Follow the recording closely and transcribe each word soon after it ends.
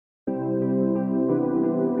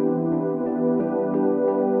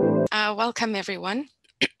Welcome everyone.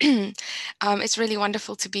 It's really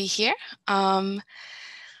wonderful to be here. Right,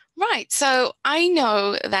 so I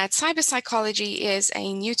know that cyber psychology is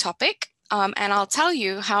a new topic, and I'll tell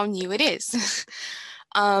you how new it is.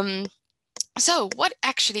 So what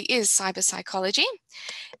actually is cyber psychology?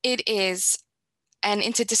 It is an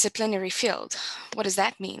interdisciplinary field. What does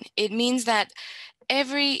that mean? It means that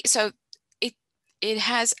it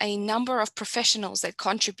has a number of professionals that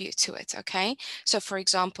contribute to it, okay? So for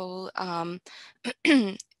example,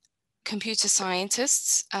 computer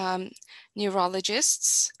scientists,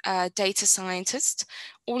 neurologists, data scientists,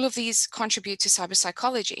 all of these contribute to cyber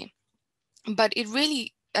psychology. But it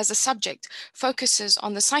really, as a subject, focuses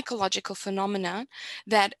on the psychological phenomena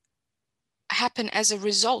that happen as a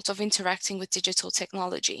result of interacting with digital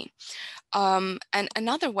technology. And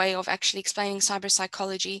another way of actually explaining cyber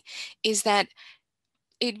psychology is that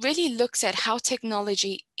it really looks at how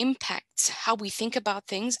technology impacts how we think about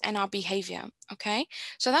things and our behavior, okay?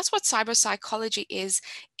 So that's what cyber psychology is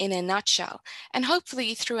in a nutshell. And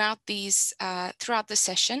hopefully throughout the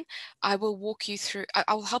session, I will walk you through,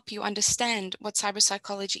 I'll help you understand what cyber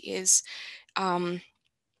psychology is a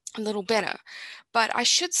little better. But I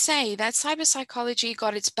should say that cyber psychology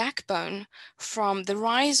got its backbone from the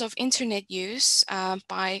rise of internet use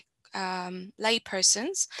by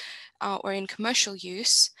laypersons or in commercial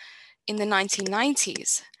use in the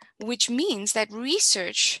 1990s, which means that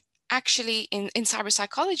research actually in cyber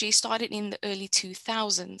psychology started in the early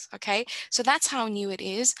 2000s, okay? So that's how new it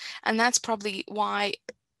is, and that's probably why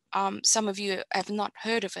some of you have not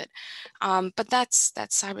heard of it, but that's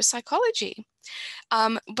cyber psychology.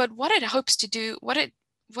 But what it hopes to do, what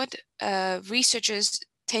researchers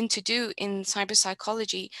tend to do in cyber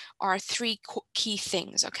psychology are three key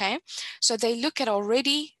things, okay? So they look at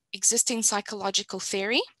already existing psychological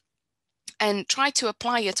theory and try to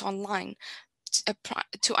apply it online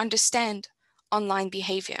to understand online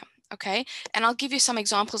behavior, okay? And I'll give you some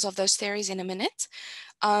examples of those theories in a minute.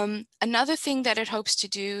 Another thing that it hopes to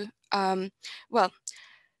do,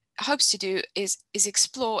 is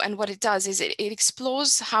explore, and what it does is it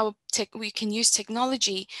explores how we can use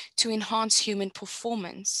technology to enhance human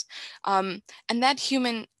performance. And that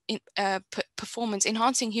human performance,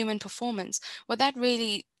 enhancing human performance, what that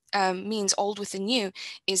really means, old with the new,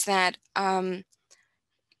 is that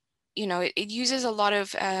you know, it uses a lot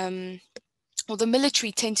of well, the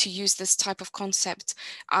military tend to use this type of concept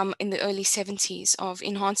in the early 70s of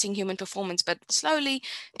enhancing human performance, but slowly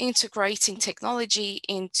integrating technology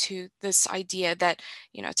into this idea that,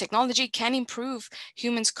 you know, technology can improve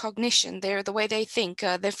humans' cognition, the way they think,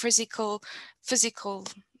 their physical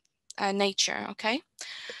nature, okay?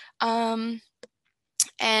 And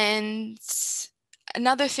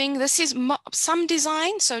another thing, this is some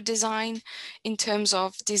design, so design in terms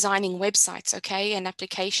of designing websites, okay, and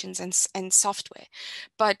applications and software.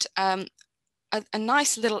 But a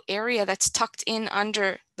nice little area that's tucked in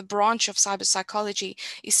under the branch of cyber psychology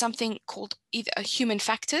is something called either human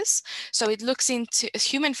factors. So it looks into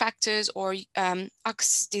human factors or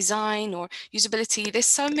UX design or usability. There's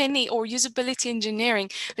so many, or usability engineering.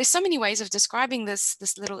 There's so many ways of describing this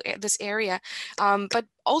area, but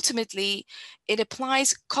ultimately it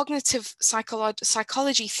applies cognitive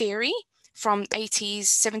psychology theory from 80s,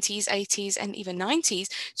 70s, 80s, and even 90s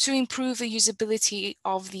to improve the usability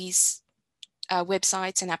of these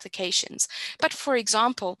websites and applications. But for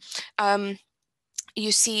example,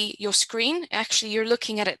 you see your screen, actually you're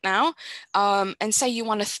looking at it now, and say you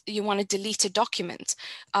want to delete a document,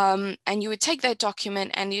 and you would take that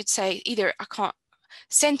document and you'd say either I can't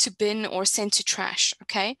send to bin or send to trash,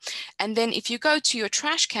 okay? And then if you go to your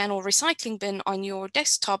trash can or recycling bin on your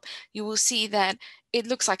desktop, you will see that it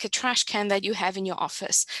looks like a trash can that you have in your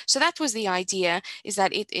office. So that was the idea, is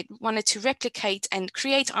that it wanted to replicate and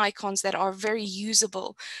create icons that are very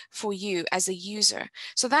usable for you as a user.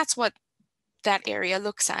 So that's what that area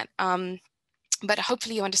looks at. But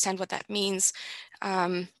hopefully you understand what that means,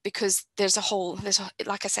 because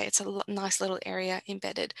like I say, it's a nice little area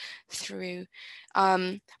embedded through.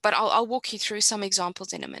 But I'll walk you through some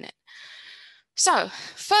examples in a minute. So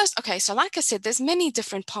first, okay, so like I said, there's many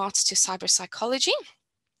different parts to cyber psychology.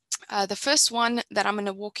 The first one that I'm going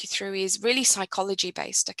to walk you through is really psychology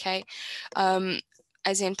based, okay?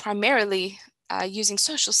 As in primarily using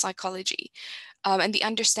social psychology and the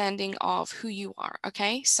understanding of who you are,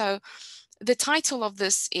 okay? So the title of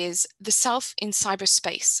this is The Self in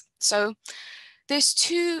Cyberspace. So there's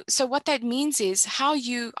so what that means is how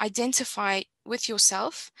you identify with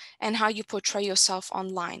yourself and how you portray yourself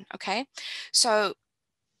online, okay? So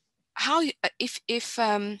how if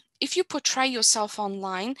you portray yourself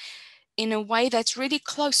online, in a way that's really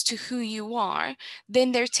close to who you are,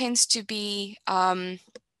 then there tends to be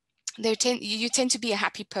you tend to be a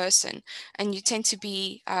happy person, and you tend to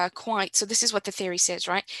be quite, so this is what the theory says,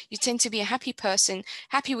 right? You tend to be a happy person,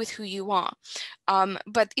 happy with who you are.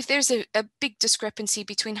 But if there's a big discrepancy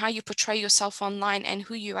between how you portray yourself online and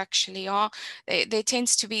who you actually are, there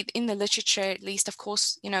tends to be, in the literature at least, of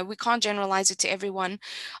course, you know, we can't generalize it to everyone,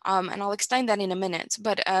 and I'll explain that in a minute.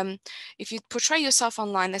 But if you portray yourself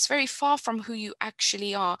online that's very far from who you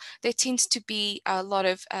actually are, there tends to be a lot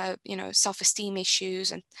of you know, self-esteem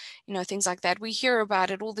issues and, you know, things like that. We hear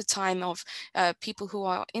about it all the time of people who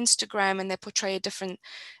are Instagram and they portray a different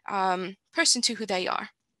person to who they are.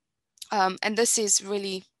 And this is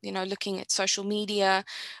really, you know, looking at social media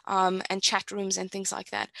and chat rooms and things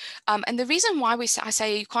like that. And the reason why I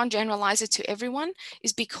say you can't generalize it to everyone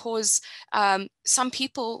is because some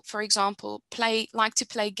people, for example, like to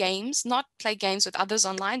play games, not play games with others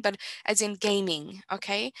online, but as in gaming,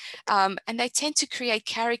 okay? And they tend to create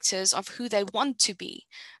characters of who they want to be,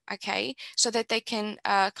 okay, so that they can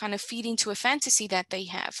kind of feed into a fantasy that they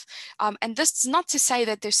have. And this is not to say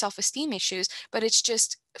that there's self-esteem issues, but it's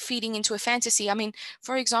just feeding into a fantasy. I mean,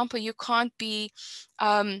 for example, you can't be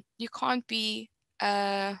oh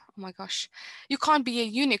my gosh, you can't be a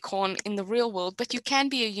unicorn in the real world, but you can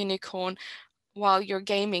be a unicorn while you're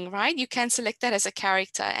gaming, right? You can select that as a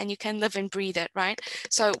character and you can live and breathe it, right?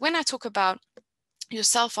 So when I talk about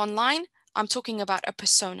yourself online, I'm talking about a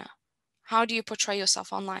persona. How do you portray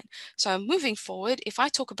yourself online? So moving forward, if I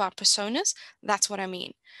talk about personas, that's what I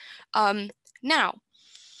mean. Now,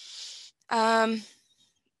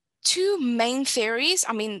 two main theories.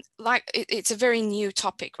 I mean, like it's a very new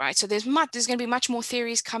topic, right? So there's going to be much more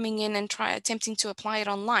theories coming in and attempting to apply it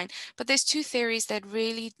online. But there's two theories that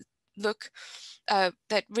really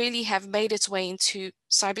that really have made its way into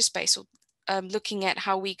cyberspace, or looking at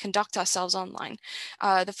how we conduct ourselves online.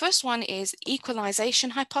 The first one is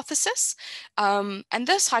equalization hypothesis. And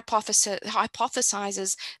this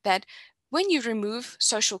hypothesizes that when you remove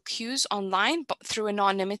social cues online but through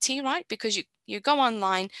anonymity, right? Because you go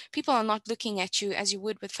online, people are not looking at you as you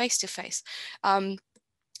would with face-to-face. And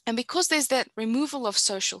because there's that removal of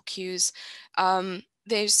social cues,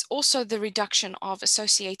 there's also the reduction of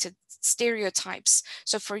associated stereotypes.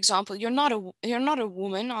 So, for example, you're not a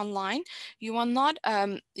woman online. You are not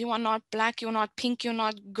black. You're not pink. You're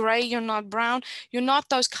not gray. You're not brown. You're not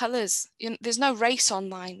those colors. There's no race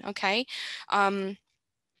online. Okay,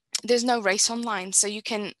 there's no race online, so you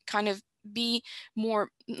can kind of be more,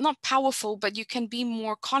 not powerful, but you can be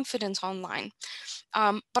more confident online.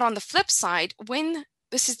 But on the flip side,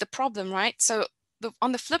 this is the problem, right? So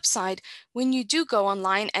on the flip side, when you do go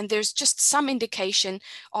online and there's just some indication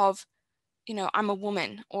of, you know, I'm a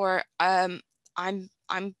woman, or I'm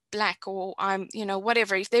black, or I'm, you know,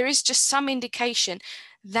 whatever, if there is just some indication,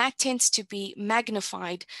 that tends to be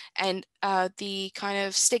magnified, and the kind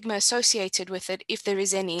of stigma associated with it, if there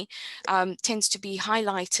is any, tends to be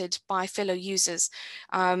highlighted by fellow users.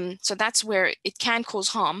 So that's where it can cause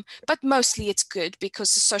harm, but mostly it's good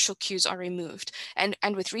because the social cues are removed. And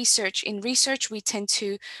with research, we tend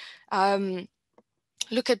to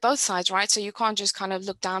look at both sides, right? So you can't just kind of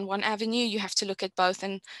look down one avenue, you have to look at both.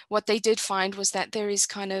 And what they did find was that there is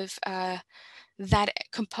kind of that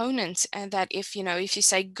component, and that if, you know, if you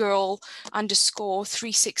say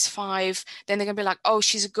girl_365, then they're gonna be like, oh,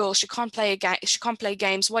 she's a girl, she can't play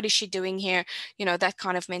games, what is she doing here? You know, that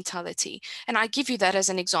kind of mentality. And I give you that as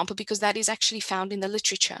an example because that is actually found in the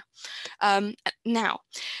literature. Now,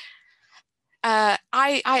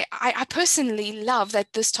 I personally love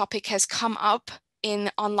that this topic has come up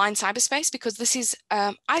in online cyberspace, because this is,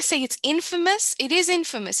 I say it's infamous. It is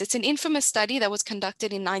infamous. It's an infamous study that was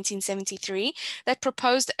conducted in 1973 that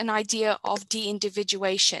proposed an idea of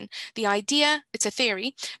de-individuation. The idea, it's a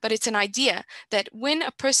theory, but it's an idea that when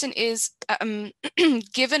a person is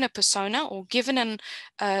given a persona, or given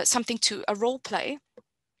something to a role play,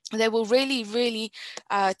 they will really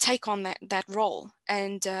take on that role.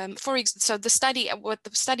 And so what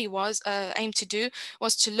the study was aimed to do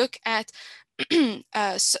was to look at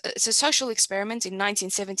it's a social experiment in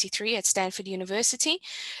 1973 at Stanford University,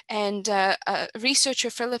 and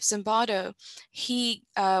researcher Philip Zimbardo, he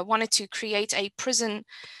wanted to create a prison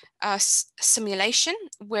simulation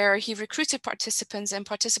where he recruited participants, and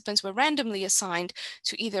participants were randomly assigned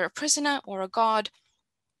to either a prisoner or a guard.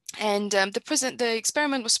 And the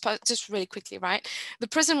experiment was supposed, just really quickly, right?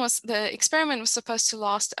 The experiment was supposed to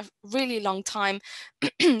last a really long time,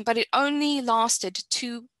 but it only lasted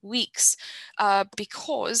 2 weeks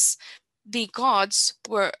because the guards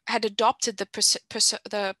had adopted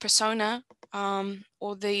the persona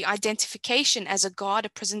or the identification as a guard, a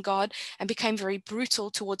prison guard, and became very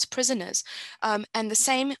brutal towards prisoners. And the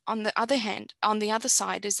same on the other hand, on the other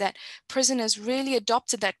side, is that prisoners really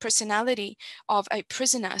adopted that personality of a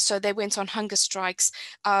prisoner. So they went on hunger strikes,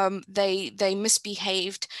 they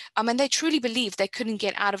misbehaved, and they truly believed they couldn't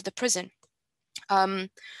get out of the prison.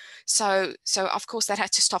 So of course that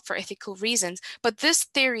had to stop for ethical reasons. But this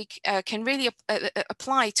theory can really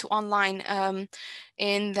apply to online,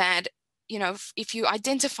 in that, you know, if you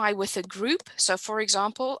identify with a group, so for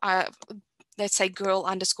example, let's say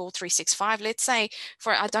𝗟𝗶𝗸𝗲𝗃, let's say,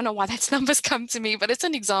 for, I don't know why that numbers come to me, but it's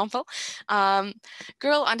an example.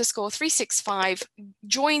 𝗟𝗶𝗸𝗃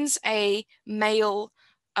joins a male,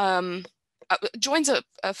 joins a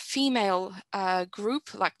female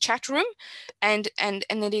group, like chat room, and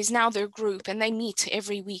it is now their group, and they meet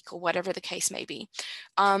every week or whatever the case may be.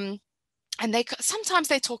 And sometimes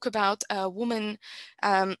they talk about woman,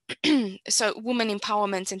 so woman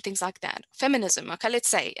empowerment and things like that, feminism, okay, let's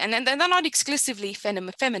say. And then they're not exclusively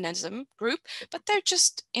feminism group, but they're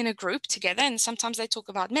just in a group together, and sometimes they talk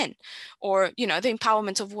about men, or, you know, the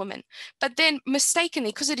empowerment of women. But then mistakenly,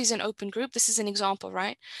 because it is an open group, this is an example,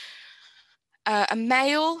 right? An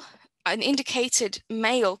indicated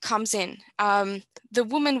male comes in. The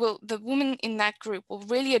woman in that group will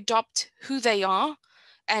really adopt who they are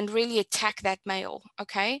and really attack that male,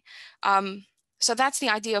 okay? So that's the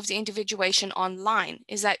idea of the individuation online,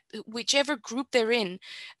 is that whichever group they're in,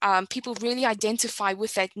 people really identify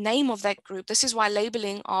with that name of that group. This is why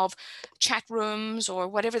labeling of chat rooms or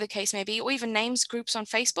whatever the case may be, or even names groups on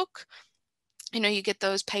Facebook, you know, you get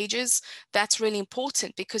those pages. That's really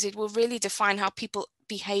important, because it will really define how people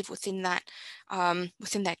behave within that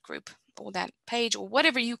group, or that page, or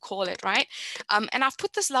whatever you call it, right? And I've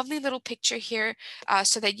put this lovely little picture here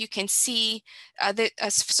so that you can see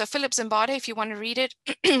so Philip Zimbardo, if you want to read it.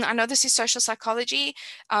 I know this is social psychology,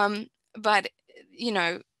 but, you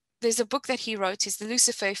know, there's a book that he wrote, is The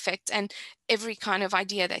Lucifer Effect, and every kind of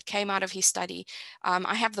idea that came out of his study.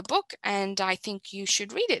 I have the book, and I think you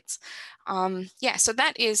should read it. Yeah, so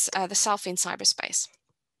that is the self in cyberspace.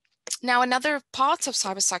 Now, another part of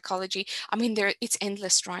cyber psychology, I mean, it's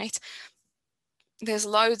endless, right? There's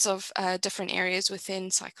loads of different areas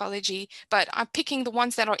within psychology, but I'm picking the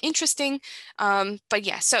ones that are interesting. But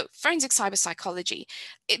yeah, so forensic cyber psychology,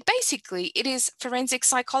 it is forensic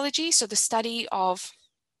psychology. So the study of,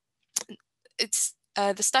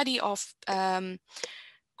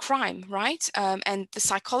 crime, right? And the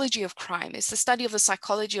psychology of crime. It's the study of the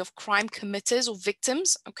psychology of crime committers or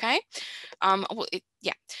victims, okay?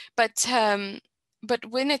 Yeah, but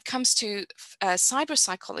when it comes to cyber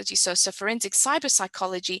psychology, so forensic cyber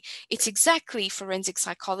psychology, it's exactly forensic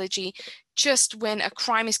psychology, just when a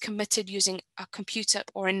crime is committed using a computer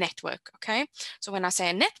or a network, okay? So when I say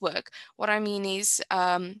a network, what I mean is,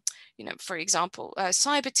 you know, for example,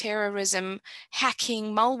 cyber terrorism,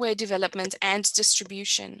 hacking, malware development, and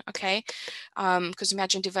distribution, okay? Because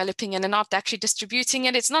imagine developing it and not actually distributing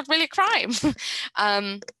it, it's not really a crime.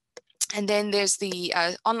 And then there's the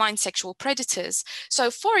online sexual predators.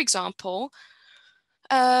 So, for example,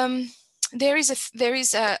 there is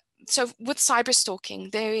so with cyber stalking,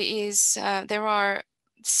 there are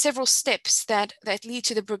several steps that lead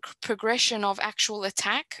to the progression of actual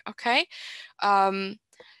attack. Okay, and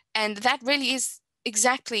that really is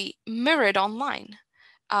exactly mirrored online.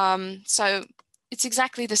 So it's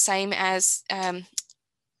exactly the same as.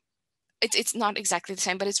 It's not exactly the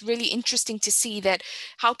same, but it's really interesting to see that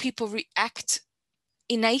how people react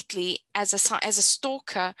innately as a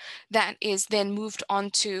stalker that is then moved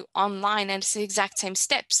on to online, and it's the exact same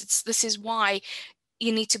steps. This is why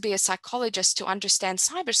you need to be a psychologist to understand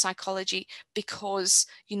cyber psychology, because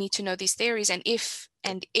you need to know these theories, and if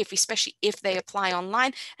especially if they apply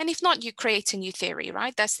online, and if not, you create a new theory,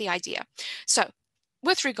 right? That's the idea. So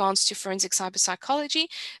with regards to forensic cyber psychology,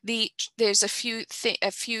 there's a few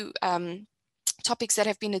topics that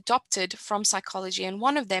have been adopted from psychology, and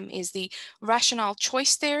one of them is the rational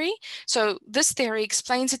choice theory. So this theory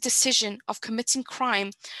explains a decision of committing crime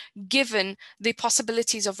given the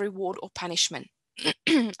possibilities of reward or punishment.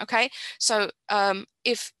 Okay, so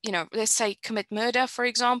if, you know, let's say commit murder, for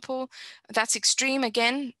example, that's extreme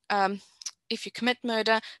again. If you commit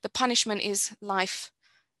murder, the punishment is life.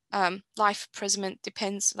 Life imprisonment,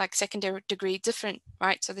 depends, like secondary degree, different,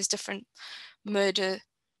 right? So there's different murder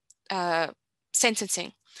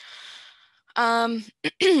sentencing.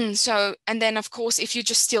 So, and then of course, if you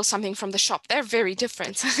just steal something from the shop, they're very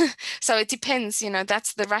different. So it depends, you know,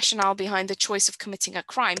 that's the rationale behind the choice of committing a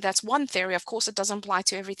crime. That's one theory. Of course, it doesn't apply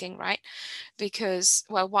to everything, right? Because,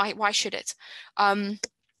 well, why should it?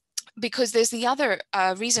 because there's the other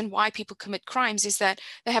reason why people commit crimes is that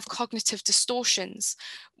they have cognitive distortions.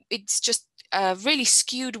 It's just a really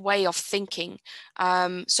skewed way of thinking.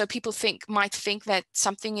 So people might think that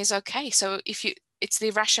something is okay. So if it's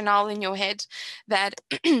the rationale in your head that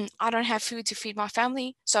I don't have food to feed my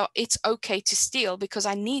family, so it's okay to steal because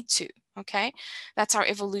I need to. Okay, that's our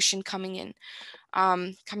evolution coming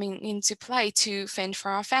into play to fend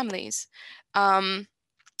for our families.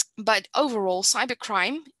 But overall,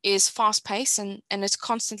 cybercrime is fast-paced and it's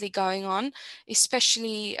constantly going on,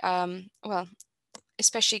 especially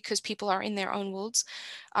especially because people are in their own worlds.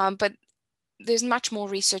 But there's much more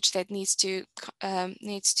research that needs to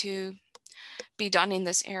be done in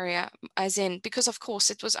this area, as in, because of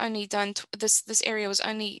course it was only done, this area was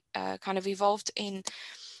only kind of evolved in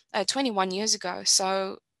 21 years ago.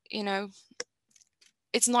 So, you know,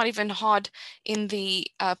 it's not even hard in the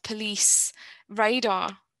police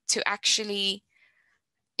radar to actually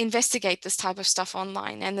investigate this type of stuff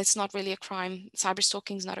online, and it's not really a crime. Cyber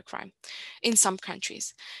stalking is not a crime in some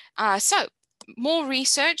countries. So more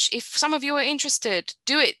research. If some of you are interested,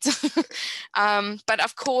 do it. But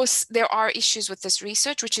of course, there are issues with this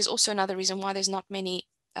research, which is also another reason why there's not many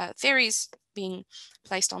theories being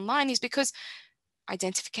placed online, is because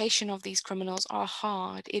identification of these criminals are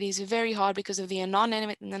hard. It is very hard because of the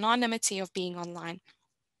anonymity of being online.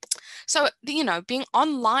 So, you know, being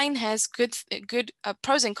online has good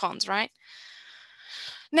pros and cons, right?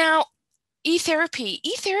 Now,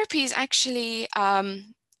 𝗟𝗶𝗸𝗲 is actually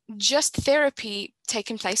just therapy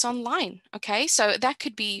taking place online. Okay, so that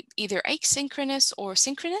could be either asynchronous or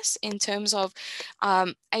synchronous, in terms of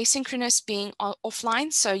asynchronous being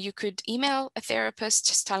offline. So you could email a therapist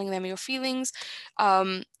just telling them your feelings,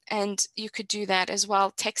 and you could do that as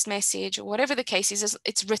well, text message or whatever the case is,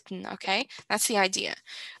 it's written. Okay, that's the idea.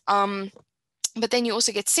 But then you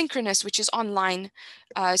also get synchronous, which is online,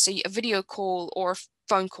 so a video call or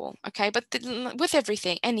phone call. Okay, but with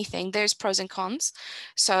anything, there's pros and cons.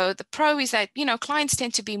 So the pro is that, you know, clients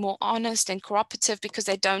tend to be more honest and cooperative because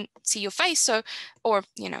they don't see your face. So, or,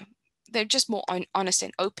 you know, they're just more honest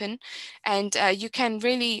and open, and you can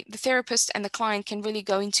really, the therapist and the client can really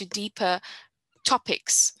go into deeper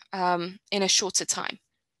topics in a shorter time.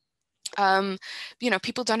 You know,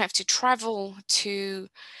 people don't have to travel to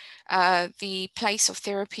the place of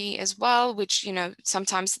therapy as well, which, you know,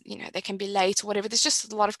 sometimes, you know, they can be late or whatever. There's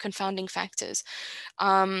just a lot of confounding factors.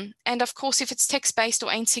 And of course, if it's text-based or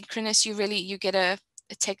asynchronous, you get a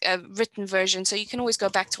written version, so you can always go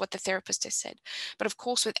back to what the therapist has said. But of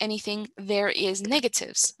course, with anything, there is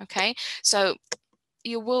negatives. Okay, so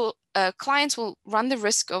you will clients will run the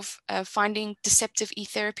risk of finding deceptive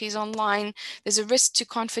e-therapies online. There's a risk to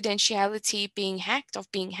confidentiality being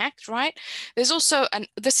hacked, right? There's also, and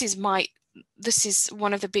this is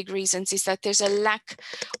one of the big reasons, is that there's a lack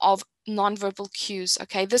of nonverbal cues.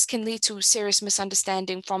 Okay, this can lead to serious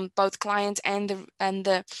misunderstanding from both client and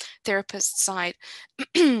the therapist side.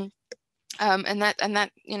 And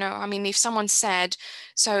that, you know, I mean, if someone's sad,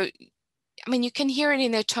 so I mean, you can hear it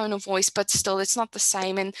in their tone of voice, but still it's not the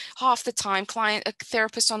same. And half the time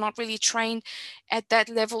therapists are not really trained at that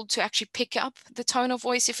level to actually pick up the tone of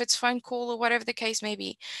voice if it's phone call or whatever the case may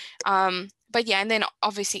be. But yeah, and then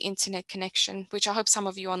obviously internet connection, which I hope some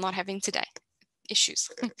of you are not having today. Issues.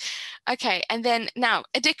 Okay, and then now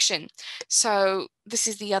addiction. So this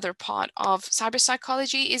is the other part of cyber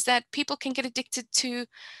psychology, is that people can get addicted to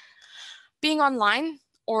being online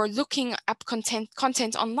or looking up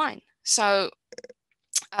content online. So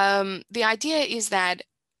the idea is that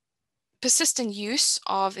persistent use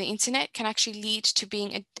of the internet can actually lead to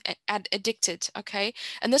being addicted. Okay,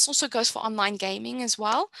 and this also goes for online gaming as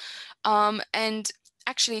well. And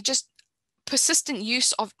actually, just persistent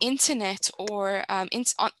use of internet or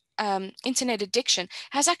internet addiction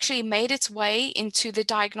has actually made its way into the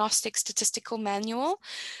Diagnostic Statistical Manual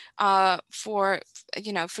for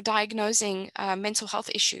diagnosing mental health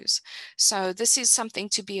issues. So this is something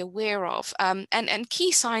to be aware of. And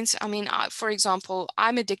key signs, I mean, for example,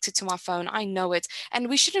 I'm addicted to my phone. I know it. And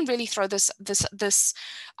we shouldn't really throw this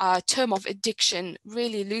term of addiction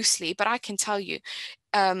really loosely, but I can tell you,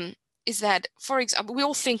 is that, for example, we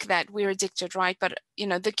all think that we're addicted, right? But, you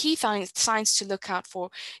know, the key signs to look out for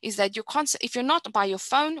is that if you're not by your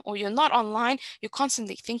phone or you're not online, you're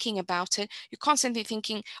constantly thinking about it. You're constantly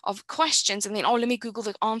thinking of questions and then, oh, let me Google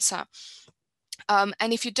the answer. And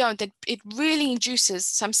if you don't, then it really induces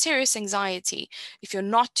some serious anxiety if you're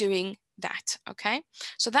not doing that, okay?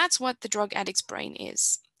 So that's what the drug addict's brain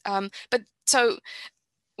is. So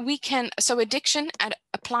addiction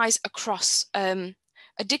applies across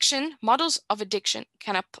models of addiction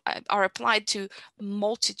are applied to a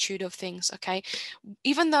multitude of things, okay?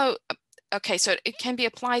 Even though, okay, so it can be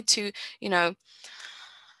applied to, you know,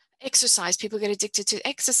 exercise. People get addicted to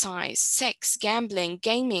exercise, sex, gambling,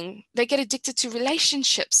 gaming. They get addicted to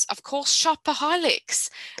relationships, of course,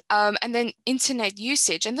 shopaholics, and then internet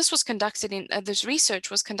usage. And this was conducted in, this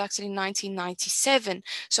research was conducted in 1997.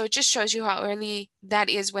 So it just shows you how early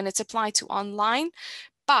that is when it's applied to online.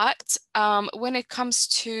 But when it comes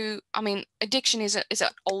to, I mean, addiction is an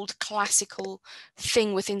old classical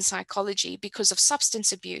thing within psychology because of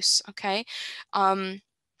substance abuse, okay?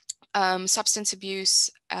 Substance abuse,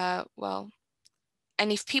 well, and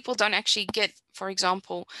if people don't actually get, for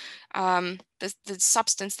example, the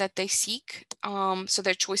substance that they seek, so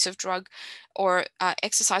their choice of drug or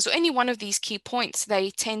exercise or any one of these key points,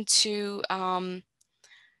 they tend to have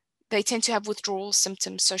withdrawal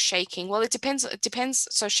symptoms, so shaking. Well, it depends.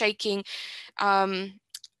 So shaking,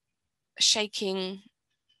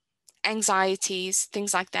 anxieties,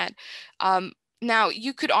 things like that. Now,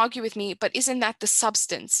 you could argue with me, but isn't that the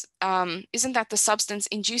substance? Isn't that the substance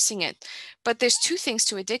inducing it? But there's two things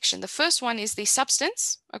to addiction. The first one is the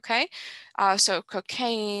substance, okay? So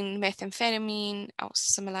cocaine, methamphetamine, or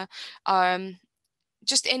similar,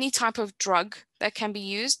 just any type of drug that can be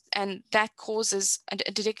used, and that causes an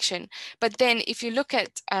addiction. But then if you look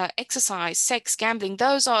at exercise, sex, gambling,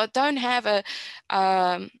 those don't have a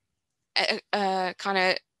kind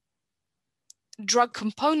of drug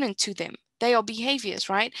component to them. They are behaviors,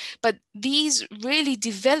 right? But these really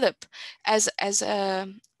develop as a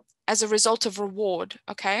result of reward,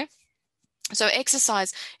 okay? So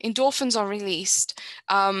exercise, endorphins are released.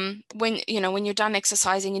 When you're done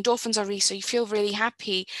exercising, endorphins are released, so you feel really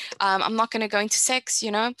happy. I'm not going to go into sex,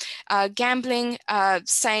 gambling,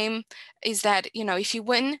 same, is that, if you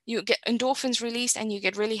win, you get endorphins released and you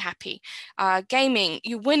get really happy. Gaming,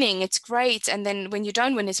 you're winning, it's great. And then when you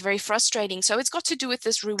don't win, it's very frustrating. So it's got to do with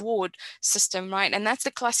this reward system, right? And that's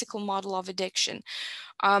the classical model of addiction.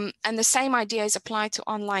 And the same idea is applied to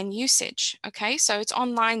online usage, okay? So it's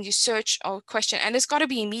online, you search or question, and it's got to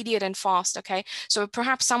be immediate and fast, okay? So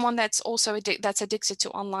perhaps someone that's also addicted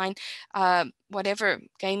to online, whatever,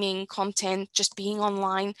 gaming, content, just being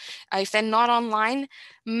online. If they're not online,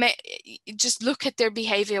 just look at their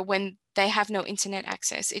behavior when they have no internet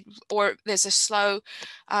access, or there's a slow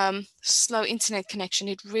internet connection.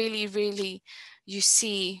 It really, you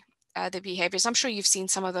see the behaviors. I'm sure you've seen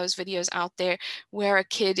some of those videos out there where a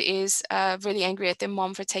kid is really angry at their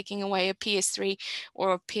mom for taking away a PS3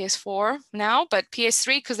 or a PS4 now, but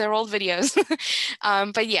PS3 because they're old videos.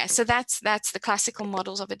 But yeah, so that's the classical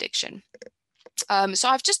models of addiction. So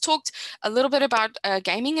I've just talked a little bit about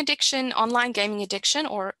gaming addiction, online gaming addiction,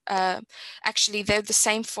 or actually they're the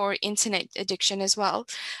same for internet addiction as well.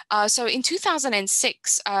 So in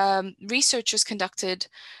 2006, researchers conducted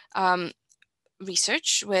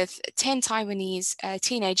research with 10 Taiwanese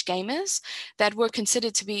teenage gamers that were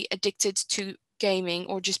considered to be addicted to gaming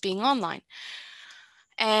or just being online.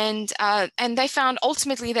 And they found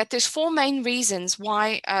ultimately that there's 4 main reasons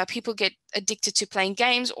why people get addicted to playing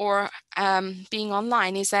games or being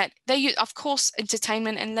online. Is that they use, of course,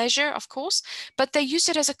 entertainment and leisure, of course, but they use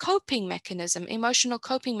it as a coping mechanism, emotional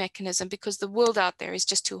coping mechanism, because the world out there is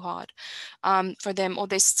just too hard for them, or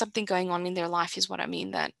there's something going on in their life, is what I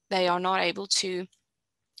mean, that they are not able to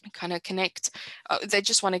kind of connect. They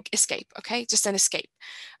just want to escape, okay? Just an escape.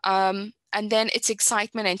 And then it's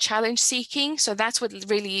excitement and challenge seeking. So that's what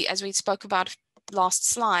really, as we spoke about last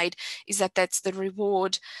slide, is that's the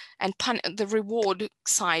reward and the reward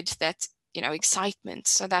side, that, excitement.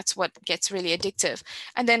 So that's what gets really addictive.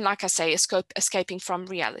 And then, like I say, escaping from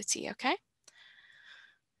reality, okay?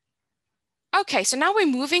 Okay, so now we're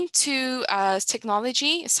moving to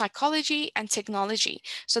technology, psychology, and technology.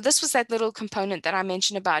 So this was that little component that I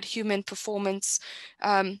mentioned about human performance,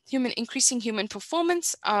 increasing human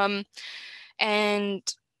performance,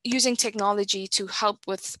 and using technology to help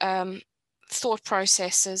with thought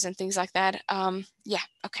processes and things like that. Yeah,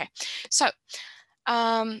 okay. So,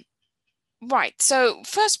 right. So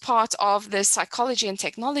first part of the psychology and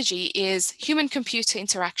technology is human-computer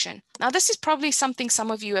interaction. Now, this is probably something some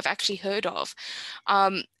of you have actually heard of.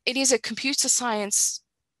 It is a computer science.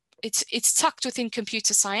 It's tucked within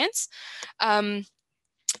computer science.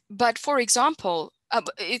 But for example,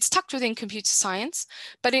 it's tucked within computer science,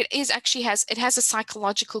 but it has a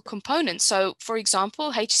psychological component. So, for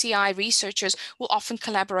example, HCI researchers will often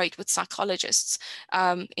collaborate with psychologists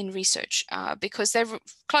in research because they're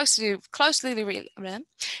closely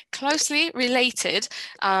related,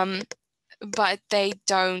 but they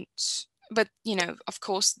don't but you know, of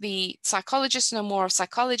course, the psychologists know more of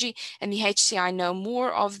psychology, and the HCI know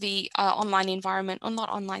more of the online environment, or not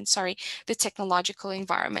online, sorry, the technological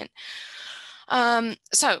environment.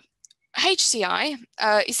 So HCI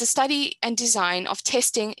is the study and design of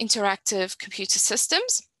testing interactive computer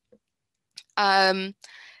systems.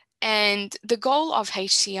 And the goal of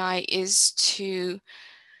HCI is to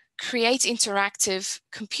create interactive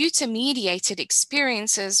computer-mediated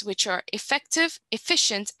experiences which are effective,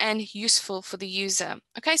 efficient, and useful for the user.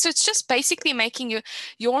 Okay, so it's just basically making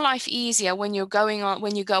your life easier when you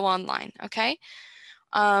go online. Okay,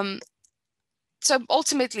 so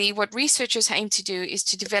ultimately, what researchers aim to do is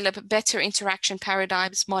to develop better interaction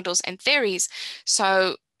paradigms, models, and theories.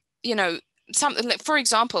 So, you know, for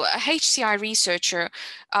example, a HCI researcher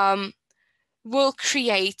will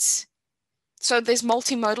create. So there's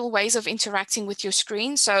multimodal ways of interacting with your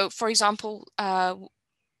screen. So for example,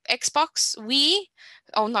 Xbox, Wii,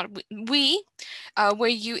 where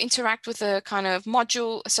you interact with a kind of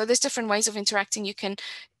module. So there's different ways of interacting. You can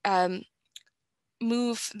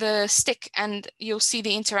move the stick and you'll see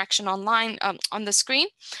the interaction online on the screen.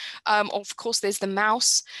 Of course, there's the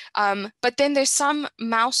mouse, but then there's some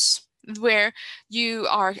mouse where you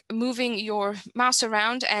are moving your mouse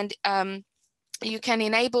around and you can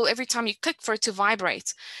enable every time you click for it to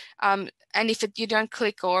vibrate. And if you don't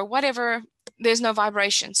click or whatever, there's no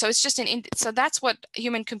vibration. So it's just so that's what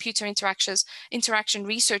human-computer interaction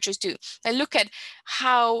researchers do. They look at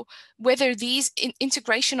whether these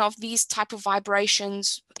integration of these type of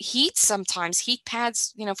vibrations, sometimes heat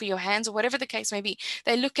pads, you know, for your hands or whatever the case may be.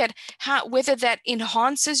 They look at whether that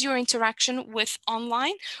enhances your interaction with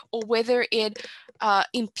online or whether it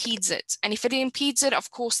impedes it. And if it impedes it,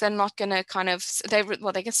 of course, they're not going to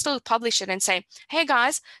they can still publish it and say, hey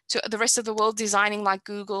guys, to the rest of the world designing like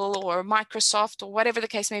Google or Microsoft or whatever the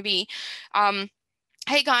case may be,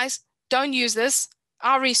 hey guys, don't use this.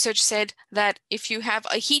 Our research said that if you have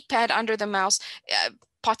a heat pad under the mouse,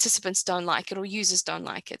 participants don't like it or users don't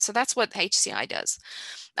like it. So that's what HCI does.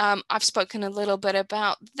 I've spoken a little bit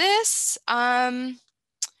about this.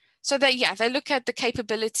 So they look at the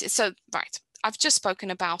capability. So, right. I've just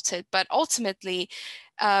spoken about it, but ultimately,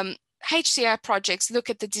 HCI projects look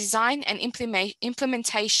at the design and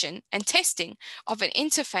implementation and testing of an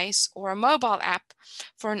interface or a mobile app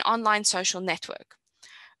for an online social network.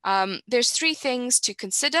 There's 3 things to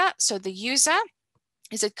consider. So the user,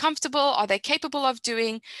 is it comfortable? Are they capable of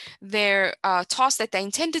doing their task that they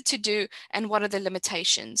intended to do? And what are the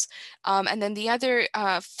limitations? And then the other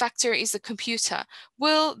factor is the computer.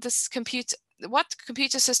 What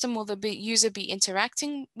computer system will the user be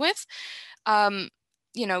interacting with?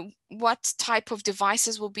 You know, what type of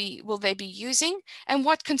devices will they be using? And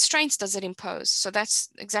what constraints does it impose? So that's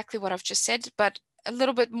exactly what I've just said, but a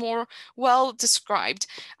little bit more well described.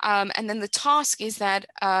 And then the task is that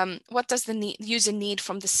what does the user need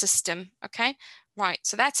from the system? Okay, right.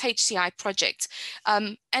 So that's HCI project.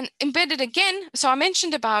 And embedded again. So I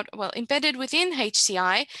mentioned about, well, embedded within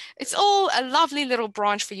HCI. It's all a lovely little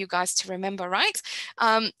branch for you guys to remember, right?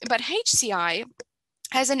 But HCI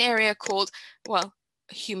has an area called, well,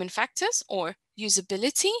 human factors or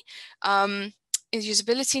usability,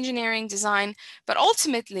 usability engineering design, but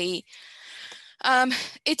ultimately,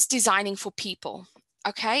 it's designing for people.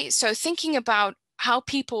 Okay, so thinking about how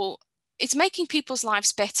it's making people's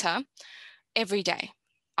lives better every day,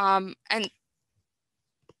 and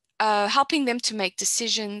helping them to make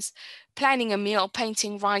decisions, planning a meal,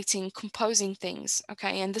 painting, writing, composing things.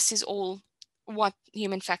 Okay, and this is all what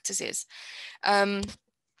human factors is.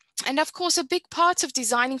 And of course, a big part of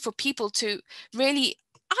designing for people to really,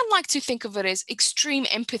 I like to think of it as extreme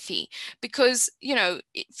empathy, because, you know,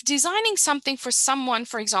 designing something for someone,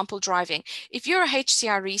 for example, driving, if you're a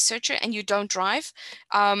HCI researcher and you don't drive,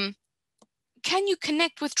 can you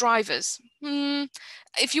connect with drivers?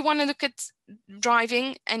 If you want to look at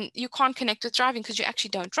driving and you can't connect with driving because you actually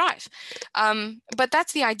don't drive. But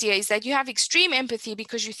that's the idea, is that you have extreme empathy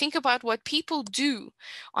because you think about what people do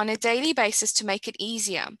on a daily basis to make it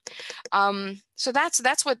easier. So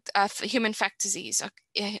that's what human factors is.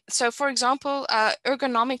 So for example,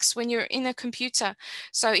 ergonomics when you're in a computer.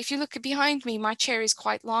 So if you look behind me, my chair is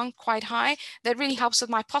quite long, quite high. That really helps with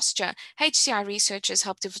my posture. HCI researchers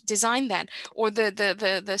help to design that, or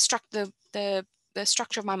the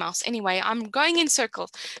structure of my mouse. Anyway, I'm going in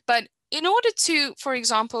circles. But in order to, for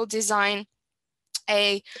example, design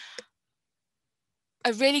a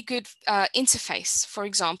really good interface, for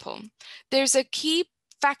example, there's a key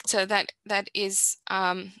factor that is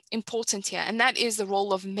important here, and that is the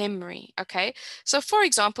role of memory. Okay, so for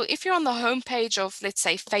example, if you're on the homepage of, let's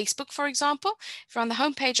say, Facebook, for example, if you're on the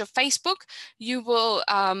homepage of Facebook, you will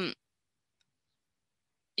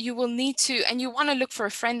you will need to, and you want to look for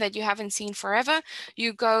a friend that you haven't seen forever,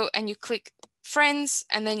 you go and you click friends,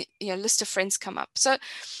 and then list of friends come up. So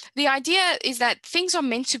the idea is that things are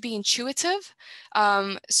meant to be intuitive.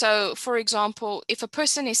 So for example, if a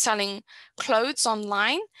person is selling clothes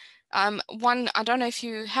online, I don't know if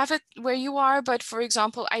you have it where you are, but for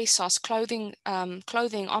example, ASOS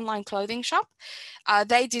online clothing shop,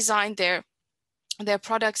 they designed their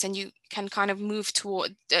products, and you can kind of move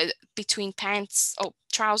toward between pants or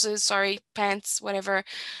trousers, sorry, pants, whatever,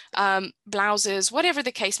 blouses, whatever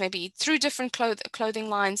the case may be, through different clothing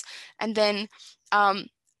lines. And then,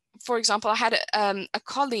 for example, I had a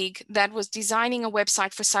colleague that was designing a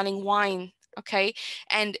website for selling wine. Okay,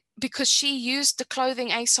 and because she used the clothing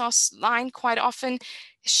ASOS line quite often,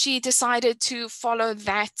 she decided to follow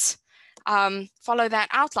that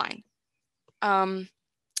outline.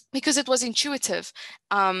 Because it was intuitive.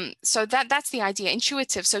 So that's the idea,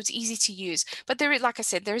 intuitive, so it's easy to use. But there, like I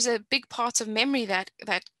said, there's a big part of memory that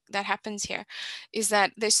happens here, is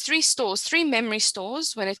that there's three memory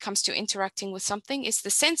stores when it comes to interacting with something. It's the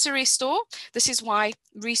sensory store. This is why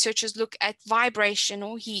researchers look at vibration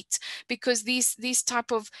or heat, because these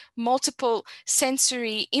type of multiple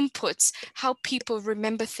sensory inputs help people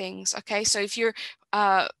remember things. Okay, so if you're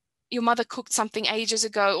your mother cooked something ages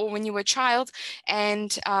ago, or when you were a child,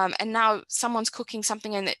 and now someone's cooking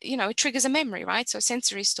something, and it triggers a memory, right? So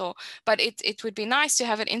sensory store. But it would be nice to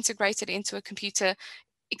have it integrated into a computer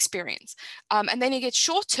experience. And then you get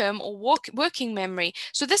short-term or working memory.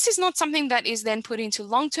 So this is not something that is then put into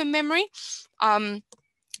long-term memory.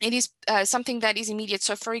 It is something that is immediate.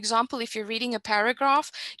 So for example, if you're reading a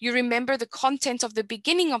paragraph, you remember the content of the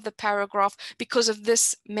beginning of the paragraph because of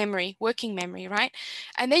this memory, working memory, right?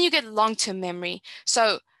 And then you get long-term memory.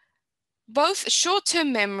 So both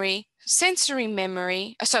short-term memory, sensory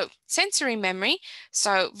memory, so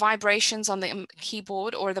vibrations on the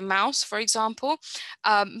keyboard or the mouse, for example,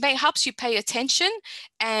 helps you pay attention,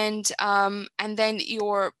 and then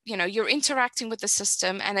you're interacting with the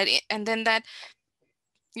system, and then that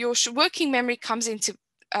your working memory comes into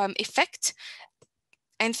effect.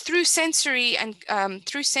 And through sensory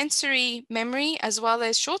memory, as well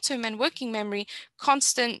as short-term and working memory,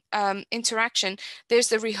 constant interaction, there's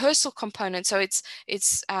the rehearsal component. So it's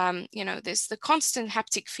there's the constant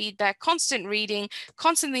haptic feedback, constant reading,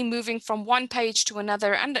 constantly moving from one page to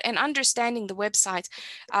another, and understanding the website,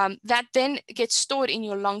 that then gets stored in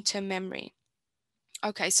your long-term memory.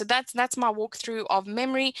 Okay, so that's my walkthrough of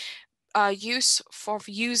memory use for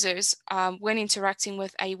users when interacting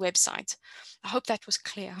with a website. I hope that was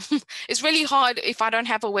clear. It's really hard if I don't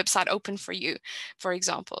have a website open for you, for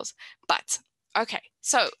examples. But okay,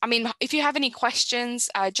 so I mean, if you have any questions,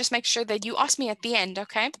 just make sure that you ask me at the end,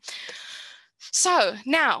 okay? So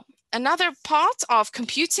now, another part of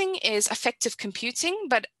computing is affective computing,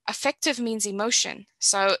 but affective means emotion.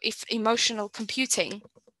 So if emotional computing,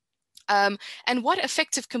 and what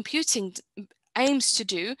affective computing aims to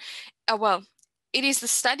do, well, it is the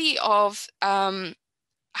study of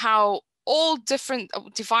how all different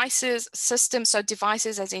devices, systems, so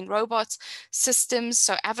devices as in robots, systems,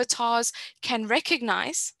 so avatars, can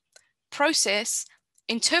recognize, process,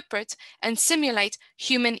 interpret, and simulate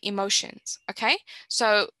human emotions. Okay,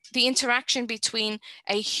 so the interaction between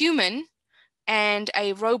a human and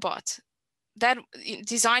a robot, that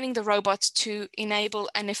designing the robot to enable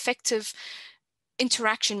an effective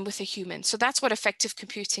interaction with a human. So that's what affective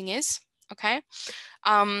computing is. Okay,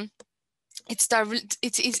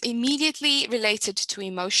 it is immediately related to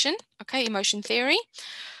emotion. Okay, emotion theory,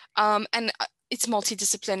 and it's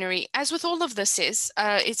multidisciplinary. As with all of this it's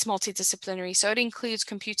multidisciplinary. So it includes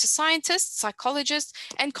computer scientists, psychologists,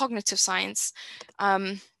 and cognitive science.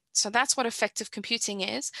 So that's what affective computing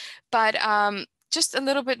is. But just a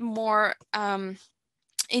little bit more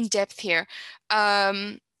in depth here.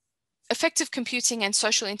 Effective computing and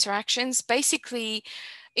social interactions, basically,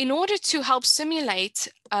 in order to help simulate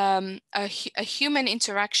a human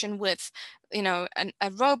interaction with,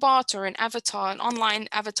 a robot or an avatar, an online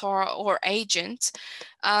avatar or agent,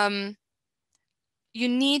 you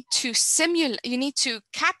need to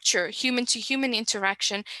capture human-to-human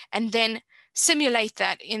interaction and then simulate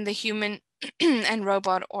that in the human and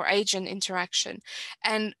robot or agent interaction.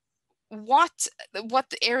 And what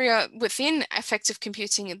the area within affective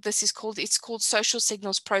computing this is called, it's called social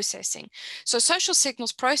signals processing. So social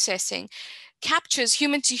signals processing captures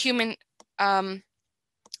human-to-human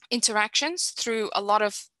interactions through a lot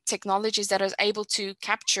of technologies that are able to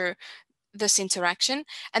capture this interaction,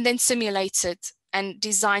 and then simulates it and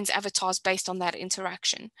designs avatars based on that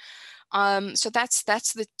interaction. So that's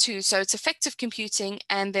the two. So it's effective computing,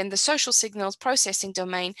 and then the social signals processing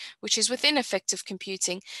domain, which is within effective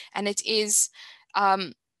computing, and it is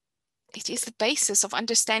the basis of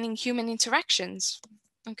understanding human interactions.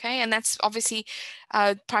 Okay, and that's obviously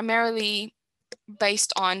primarily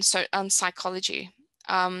based on psychology.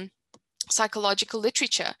 Psychological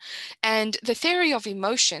literature and the theory of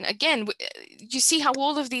emotion. Again, you see how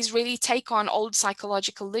all of these really take on old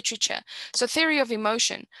psychological literature. So theory of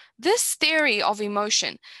emotion. This theory of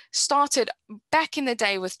emotion started back in the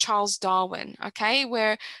day with Charles Darwin, okay,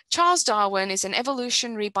 where Charles Darwin is an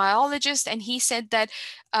evolutionary biologist, and he said that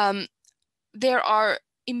there are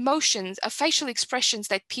emotions, facial expressions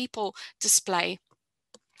that people display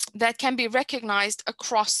that can be recognized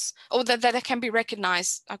across, or that can be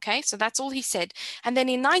recognized. Okay, so that's all he said. And then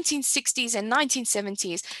in 1960s and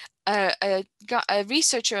 1970s, a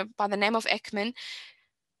researcher by the name of Ekman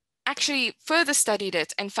actually further studied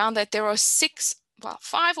it and found that there are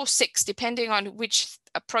five or six, depending on which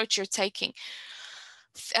approach you're taking,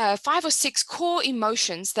 5 or 6 core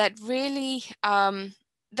emotions that really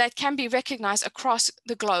that can be recognized across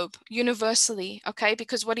the globe universally. Okay,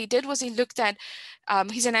 because what he did was he looked at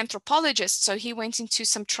he's an anthropologist, so he went into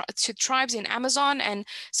some tribes in Amazon and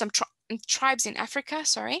some tribes in Africa,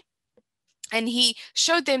 sorry. And he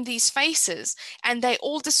showed them these faces, and they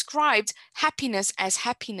all described happiness as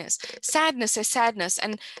happiness, sadness as sadness.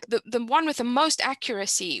 And the one with the most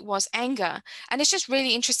accuracy was anger. And it's just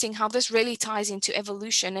really interesting how this really ties into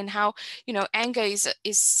evolution, and how, you know, anger is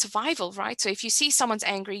survival, right? So if you see someone's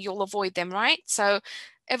angry, you'll avoid them, right? So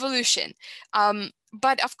evolution.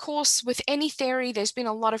 But of course, with any theory, there's been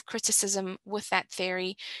a lot of criticism with that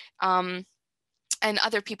theory. And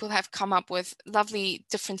other people have come up with lovely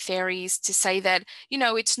different theories to say that, you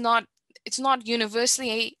know, it's not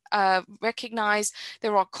universally recognized.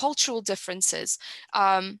 There are cultural differences.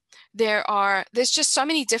 There's just so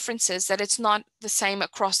many differences that it's not the same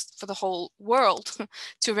across for the whole world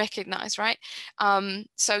to recognize, right?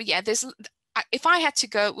 So yeah, if I had to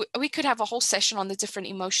go, we could have a whole session on the different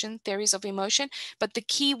theories of emotion, but the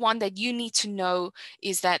key one that you need to know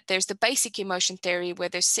is that there's the basic emotion theory, where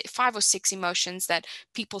there's 5 or 6 emotions that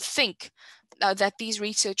people think, that these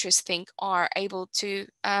researchers think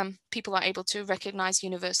people are able to recognize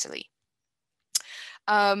universally.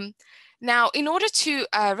 Now, in order to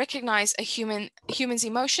recognize a human's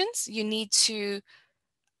emotions, you need to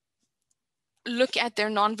look at their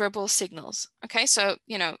nonverbal signals. Okay, so,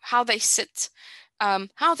 you know, how they sit, are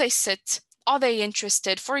they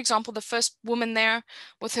interested? For example, the first woman there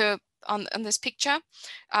with her on this picture,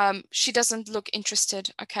 she doesn't look interested.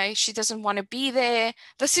 Okay, she doesn't want to be there.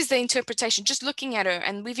 This is the interpretation, just looking at her,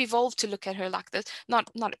 and we've evolved to look at her like this, not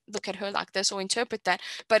look at her like this or interpret that,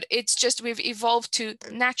 but it's just we've evolved to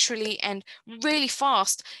naturally and really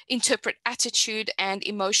fast interpret attitude and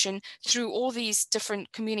emotion through all these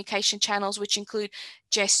different communication channels, which include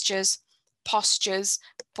gestures, postures,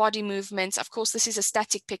 body movements. Of course, this is a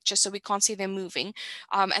static picture, so we can't see them moving,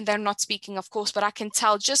 and they're not speaking, of course, but I can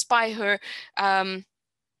tell just by her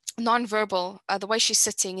nonverbal, the way she's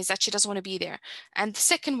sitting, is that she doesn't want to be there. And the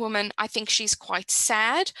second woman, I think she's quite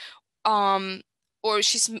sad, or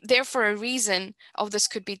she's there for a reason. Oh, this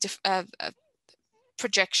could be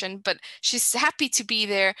projection, but she's happy to be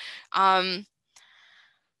there.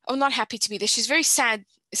 Not happy to be there. She's very sad.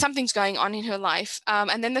 Something's going on in her life.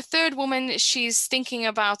 And then the third woman, she's thinking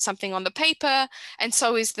about something on the paper, and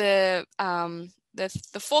so is the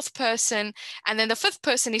fourth person, and then the fifth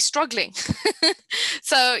person is struggling.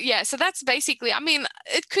 So yeah, so that's basically, I mean,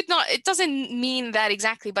 it doesn't mean that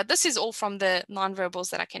exactly, but this is all from the nonverbals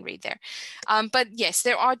that I can read there. But yes,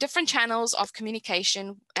 there are different channels of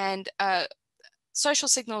communication, and social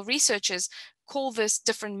signal researchers call this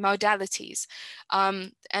different modalities.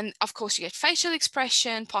 And of course, you get facial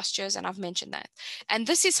expression, postures, and I've mentioned that. And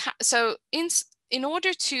this is so in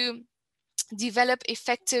order to develop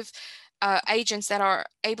effective agents that are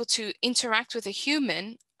able to interact with a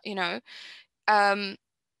human, you know, like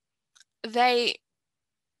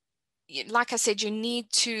I said, you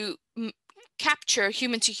need to capture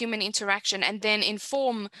human-to-human interaction and then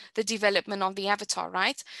inform the development of the avatar,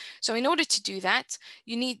 right? So in order to do that,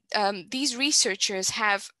 you need, these researchers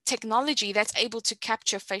have technology that's able to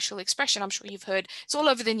capture facial expression. I'm sure you've heard, it's all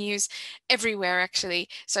over the news, everywhere actually.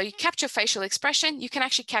 So you capture facial expression, you can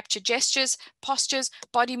actually capture gestures, postures,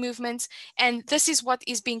 body movements, and this is what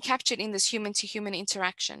is being captured in this human-to-human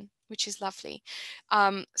interaction, which is lovely.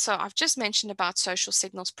 So I've just mentioned about social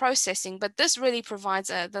signals processing, but this really provides,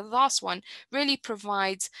 the last one really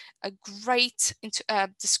provides a great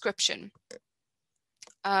description.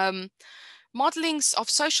 Modelings of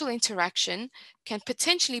social interaction can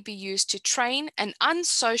potentially be used to train an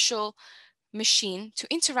unsocial machine to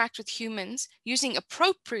interact with humans using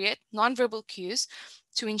appropriate nonverbal cues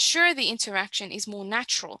to ensure the interaction is more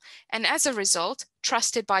natural and, as a result,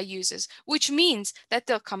 trusted by users, which means that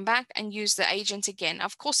they'll come back and use the agent again.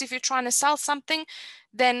 Of course, if you're trying to sell something,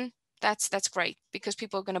 then that's great because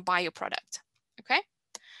people are going to buy your product. Okay.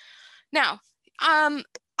 Now,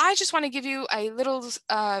 I just want to give you a little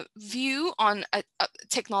view on a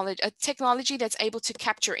technology that's able to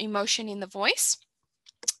capture emotion in the voice.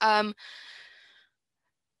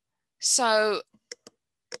 So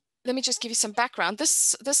let me just give you some background.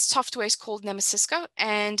 This software is called 𝗟𝗂𝗃𝗃,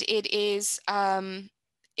 and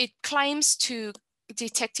it claims to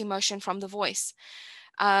detect emotion from the voice.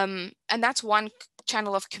 And that's one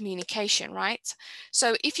channel of communication, right?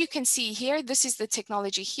 So if you can see here, this is the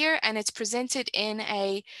technology here, and it's presented in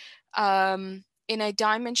a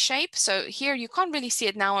diamond shape. So here you can't really see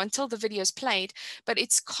it now until the video is played, but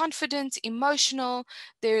it's confident, emotional,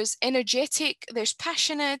 there's energetic, there's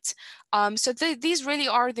passionate. So these really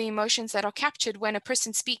are the emotions that are captured when a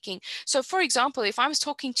person's speaking. So for example, if I was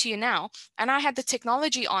talking to you now and I had the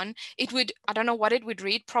technology on, it would, I don't know what it would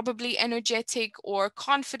read, probably energetic or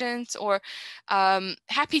confident or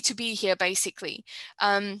happy to be here, basically.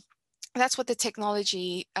 That's what the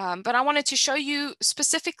technology, but I wanted to show you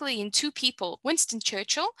specifically in two people, Winston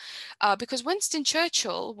Churchill, because Winston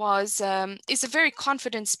Churchill is a very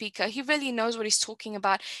confident speaker. He really knows what he's talking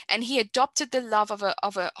about, and he adopted the love of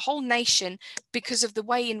a whole nation because of the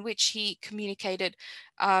way in which he communicated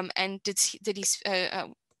and did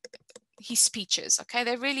his speeches. Okay,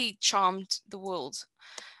 they really charmed the world.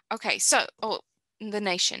 Okay, so the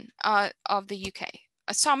nation of the UK.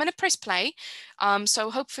 So I'm going to press play.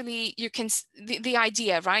 So hopefully you can the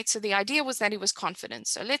idea, right? So the idea was that he was confident.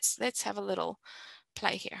 So let's have a little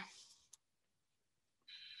play here.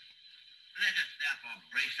 Let us therefore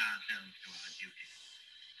brace ourselves to our duty.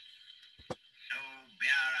 So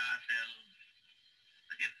bear ourselves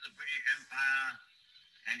that if the British Empire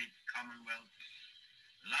and its Commonwealth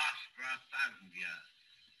last for 1,000 years,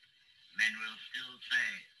 men will still say,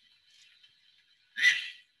 this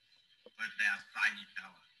was their finest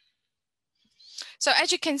hour. So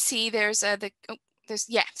as you can see, there's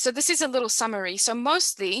so this is a little summary. So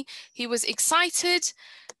mostly he was excited.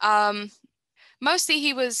 Mostly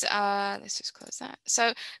he was, let's just close that.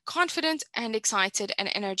 So confident and excited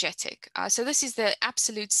and energetic. So this is the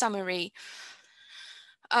absolute summary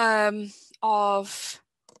of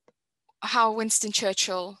how Winston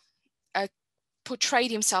Churchill portrayed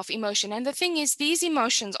himself, emotion. And the thing is, these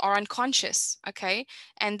emotions are unconscious, okay?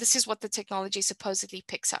 And this is what the technology supposedly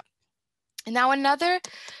picks up. And now another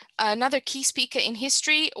key speaker in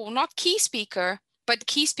history, or not key speaker, but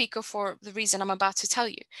key speaker for the reason I'm about to tell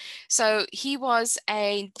you. So he was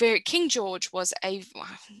King George was I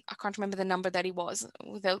can't remember the number that he was.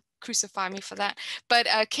 They'll crucify me for that. But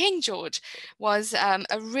King George was a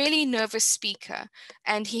really nervous speaker,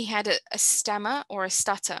 and he had a stammer or a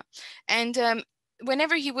stutter. And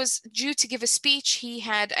whenever he was due to give a speech, he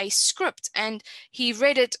had a script, and he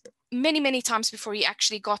read it many, many times before he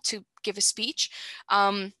actually got to give a speech.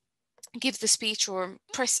 Give the speech or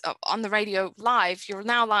press on the radio live. You're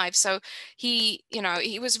now live. So he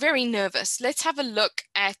was very nervous. Let's have a look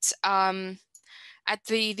at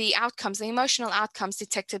the outcomes, the emotional outcomes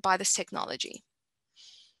detected by this technology.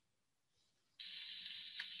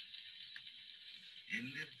 In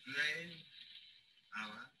this grave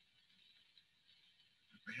hour,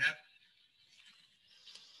 perhaps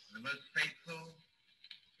the most faithful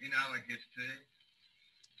in our history,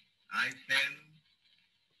 I send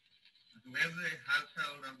to every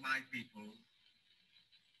household of my people,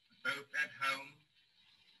 both at home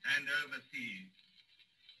and overseas,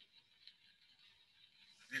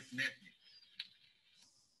 this message.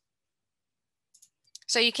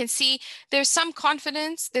 So you can see there's some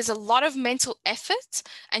confidence, there's a lot of mental effort,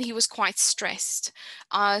 and he was quite stressed.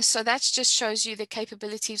 So that just shows you the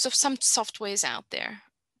capabilities of some softwares out there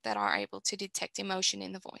that are able to detect emotion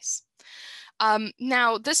in the voice.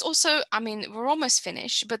 Now, this also, I mean, we're almost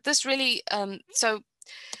finished, but this really, so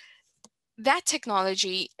that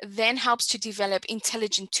technology then helps to develop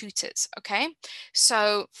intelligent tutors, okay?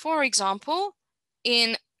 So, for example,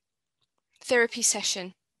 in therapy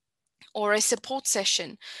session or a support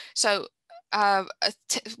session, so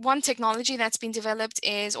one technology that's been developed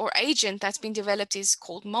is, or agent that's been developed is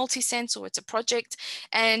called Multisense, or it's a project,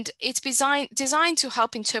 and it's designed to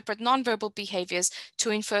help interpret nonverbal behaviors to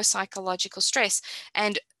infer psychological stress.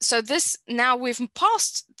 And so this, now we've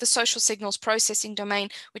passed the social signals processing domain,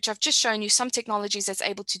 which I've just shown you some technologies that's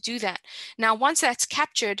able to do that. Now, once that's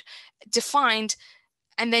captured, defined,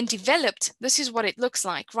 and then developed, this is what it looks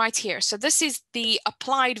like right here. So this is the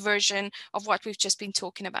applied version of what we've just been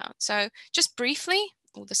talking about. So just briefly,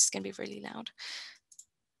 oh, this is going to be really loud.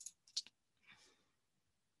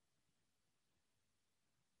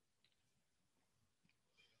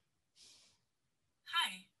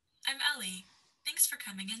 Hi, I'm Ellie. Thanks for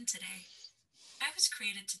coming in today. I was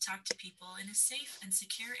created to talk to people in a safe and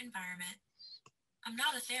secure environment. I'm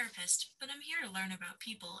not a therapist, but I'm here to learn about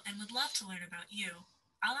people and would love to learn about you.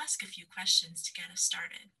 I'll ask a few questions to get us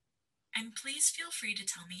started. And please feel free to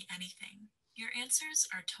tell me anything. Your answers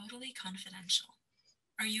are totally confidential.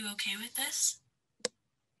 Are you okay with this?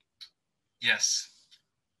 Yes.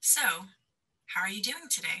 So, how are you doing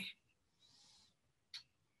today?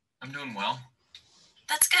 I'm doing well.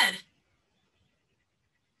 That's good.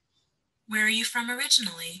 Where are you from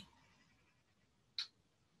originally?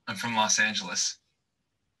 I'm from Los Angeles.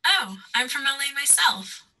 Oh, I'm from LA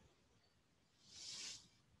myself.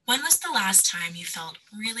 When was the last time you felt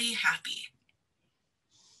really happy?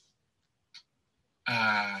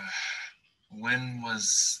 When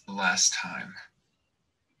was the last time?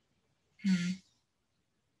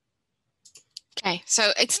 Okay,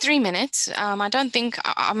 so it's 3 minutes. I don't think,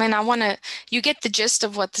 I mean, you get the gist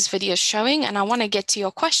of what this video is showing, and I want to get to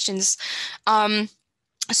your questions.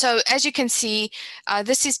 So as you can see,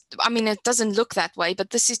 this is, I mean, it doesn't look that way, but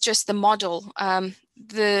this is just the model.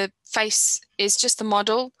 The face is just the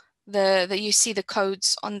model, you see the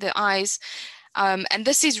codes on the eyes. And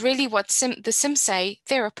this is really what the Simsay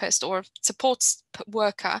therapist or support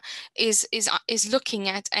worker is looking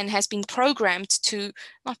at, and has been programmed to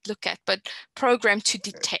not look at, but programmed to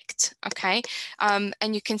detect. Okay,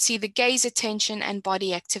 and you can see the gaze, attention, and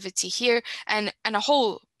body activity here, and a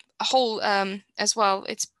whole as well.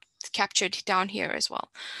 It's captured down here as well.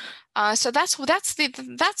 So that's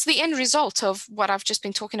the end result of what I've just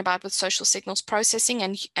been talking about with social signals processing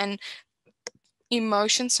and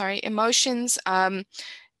emotions, and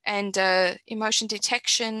emotion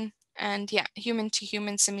detection, and yeah, human to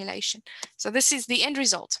human simulation. So this is the end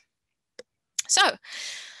result. So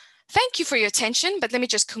thank you for your attention, but let me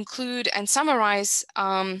just conclude and summarize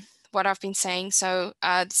what I've been saying. So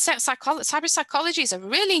cyberpsychology is a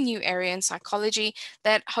really new area in psychology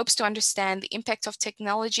that hopes to understand the impact of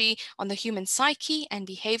technology on the human psyche and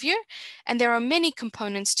behavior. And there are many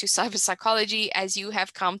components to cyberpsychology, as you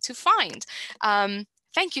have come to find.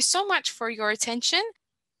 Thank you so much for your attention.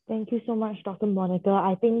 Thank you so much, Dr. Monica.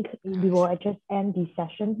 I think we will just end the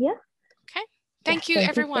session here. Okay. Thank you,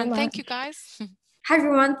 everyone. Thank you, guys. Hi,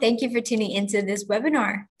 everyone. Thank you for tuning into this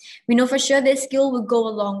webinar. We know for sure this skill will go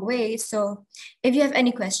a long way. So if you have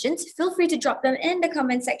any questions, feel free to drop them in the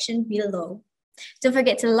comment section below. Don't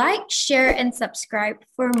forget to like, share, and subscribe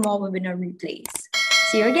for more webinar replays.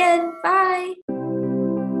 See you again. Bye.